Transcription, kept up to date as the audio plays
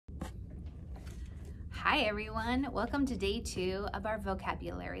Hi everyone, welcome to day 2 of our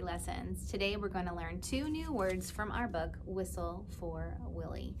vocabulary lessons. Today we're going to learn 2 new words from our book, Whistle for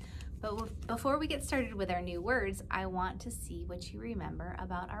Willie. But before we get started with our new words, I want to see what you remember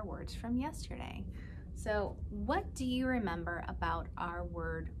about our words from yesterday. So what do you remember about our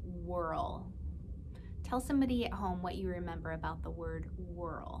word whirl? Tell somebody at home what you remember about the word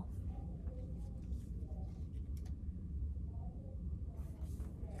whirl.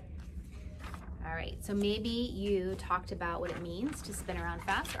 All right, so maybe you talked about what it means to spin around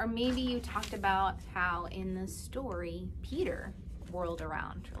fast, or maybe you talked about how in the story, Peter whirled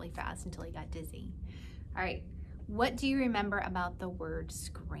around really fast until he got dizzy. All right, what do you remember about the word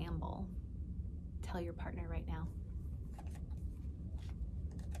scramble? Tell your partner right now.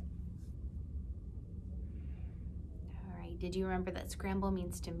 All right, did you remember that scramble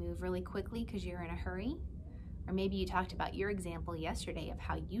means to move really quickly because you're in a hurry? Or maybe you talked about your example yesterday of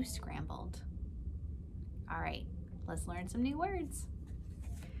how you scrambled. All right, let's learn some new words.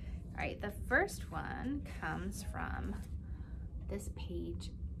 All right, the first one comes from this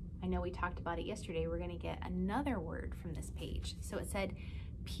page. I know we talked about it yesterday. We're gonna get another word from this page. So it said,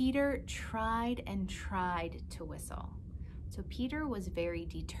 Peter tried and tried to whistle. So Peter was very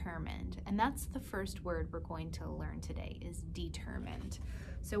determined, and that's the first word we're going to learn today is determined.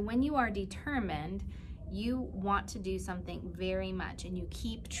 So when you are determined, you want to do something very much and you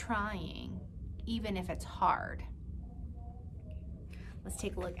keep trying, even if it's hard. Let's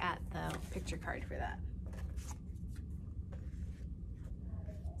take a look at the picture card for that.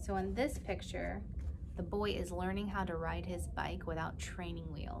 So in this picture, the boy is learning how to ride his bike without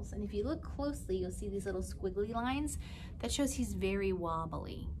training wheels. And if you look closely, you'll see these little squiggly lines. That shows he's very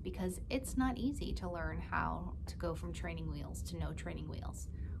wobbly because it's not easy to learn how to go from training wheels to no training wheels.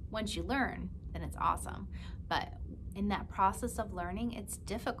 Once you learn, then it's awesome. But in that process of learning, it's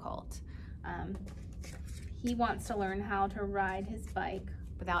difficult. He wants to learn how to ride his bike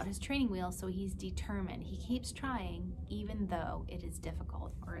without his training wheels, so he's determined. He keeps trying even though it is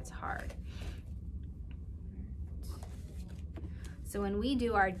difficult or it's hard. So when we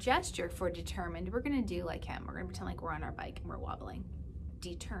do our gesture for determined, we're gonna do like him. We're gonna pretend like we're on our bike and we're wobbling.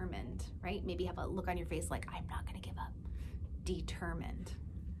 Determined, right? Maybe have a look on your face like, I'm not gonna give up. Determined.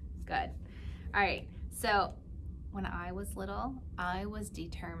 Good. All right, so when I was little, I was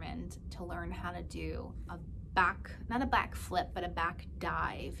determined to learn how to do a back, not a back flip, but a back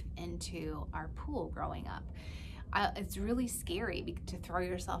dive into our pool growing up. It's really scary to throw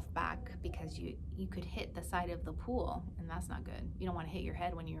yourself back because you could hit the side of the pool, and that's not good. You don't want to hit your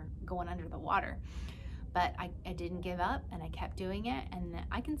head when you're going under the water. But I didn't give up, and I kept doing it, and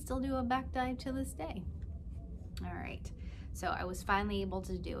I can still do a back dive to this day. All right, so I was finally able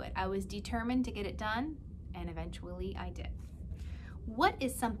to do it. I was determined to get it done, and eventually I did. What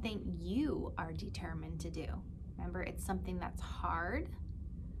is something you are determined to do? Remember, it's something that's hard,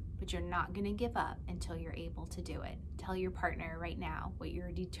 but you're not gonna give up until you're able to do it. Tell your partner right now what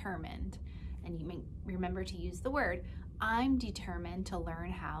you're determined, and you may remember to use the word, I'm determined to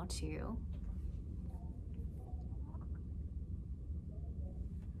learn how to.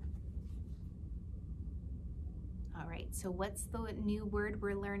 All right, so what's the new word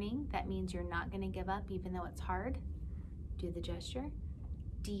we're learning that means you're not gonna give up even though it's hard? Do the gesture.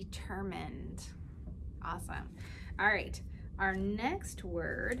 Determined. Awesome. All right, our next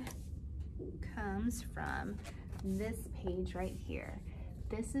word comes from this page right here.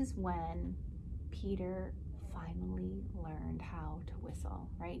 This is when Peter finally learned how to whistle,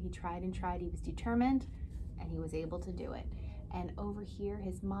 right? He tried and tried, he was determined, and he was able to do it. And over here,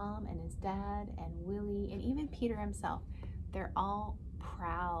 his mom and his dad and Willie and even Peter himself, they're all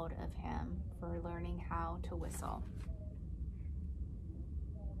proud of him for learning how to whistle.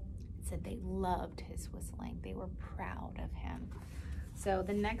 It said they loved his whistling. They were proud of him. So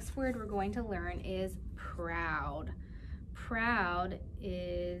the next word we're going to learn is proud. Proud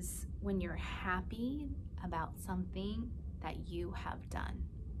is when you're happy about something that you have done,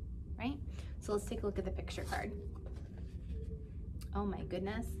 right? So let's take a look at the picture card. Oh my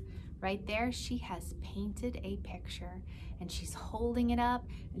goodness, right there, she has painted a picture and she's holding it up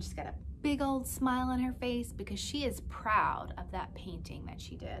and she's got a big old smile on her face because she is proud of that painting that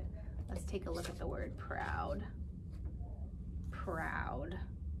she did. Let's take a look at the word proud. Proud.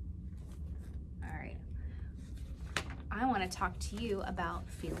 All right. I want to talk to you about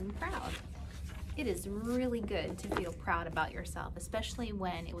feeling proud. It is really good to feel proud about yourself, especially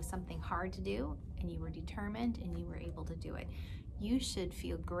when it was something hard to do and you were determined and you were able to do it. You should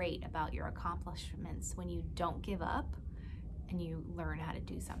feel great about your accomplishments when you don't give up and you learn how to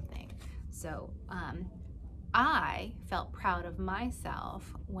do something. So I felt proud of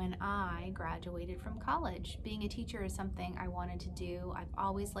myself when I graduated from college. Being a teacher is something I wanted to do. I've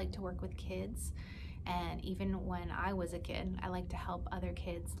always liked to work with kids, and even when I was a kid, I liked to help other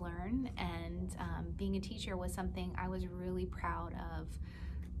kids learn, and being a teacher was something I was really proud of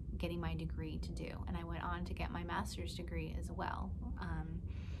getting my degree to do, and I went on to get my master's degree as well.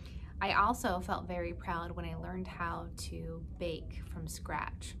 I also felt very proud when I learned how to bake from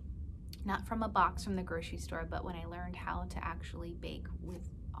scratch. Not from a box from the grocery store, but when I learned how to actually bake with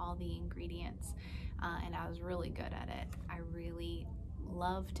all the ingredients, and I was really good at it. I really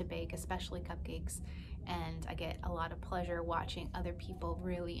love to bake, especially cupcakes, and I get a lot of pleasure watching other people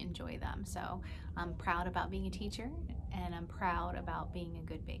really enjoy them. So I'm proud about being a teacher, and I'm proud about being a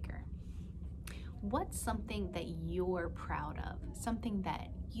good baker. What's something that you're proud of? Something that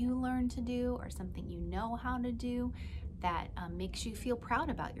you learned to do, or something you know how to do that makes you feel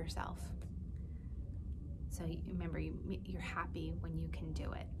proud about yourself? So remember, you're happy when you can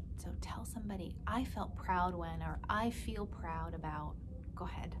do it. So tell somebody, I felt proud when, or I feel proud about. Go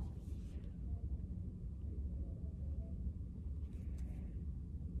ahead.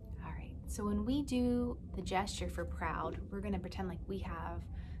 All right, so when we do the gesture for proud, we're gonna pretend like we have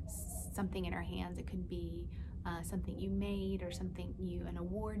something in our hands. It could be something you made, or an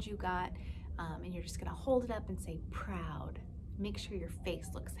award you got, and you're just gonna hold it up and say proud. Make sure your face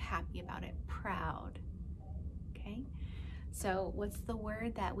looks happy about it. Proud. Okay, so what's the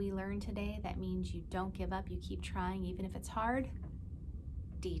word that we learned today that means you don't give up, you keep trying even if it's hard?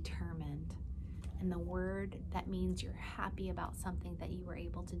 Determined. And the word that means you're happy about something that you were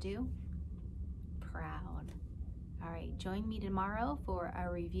able to do? Proud. All right, join me tomorrow for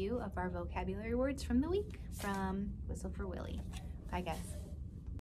a review of our vocabulary words from the week from Whistle for Willie. Bye, guys.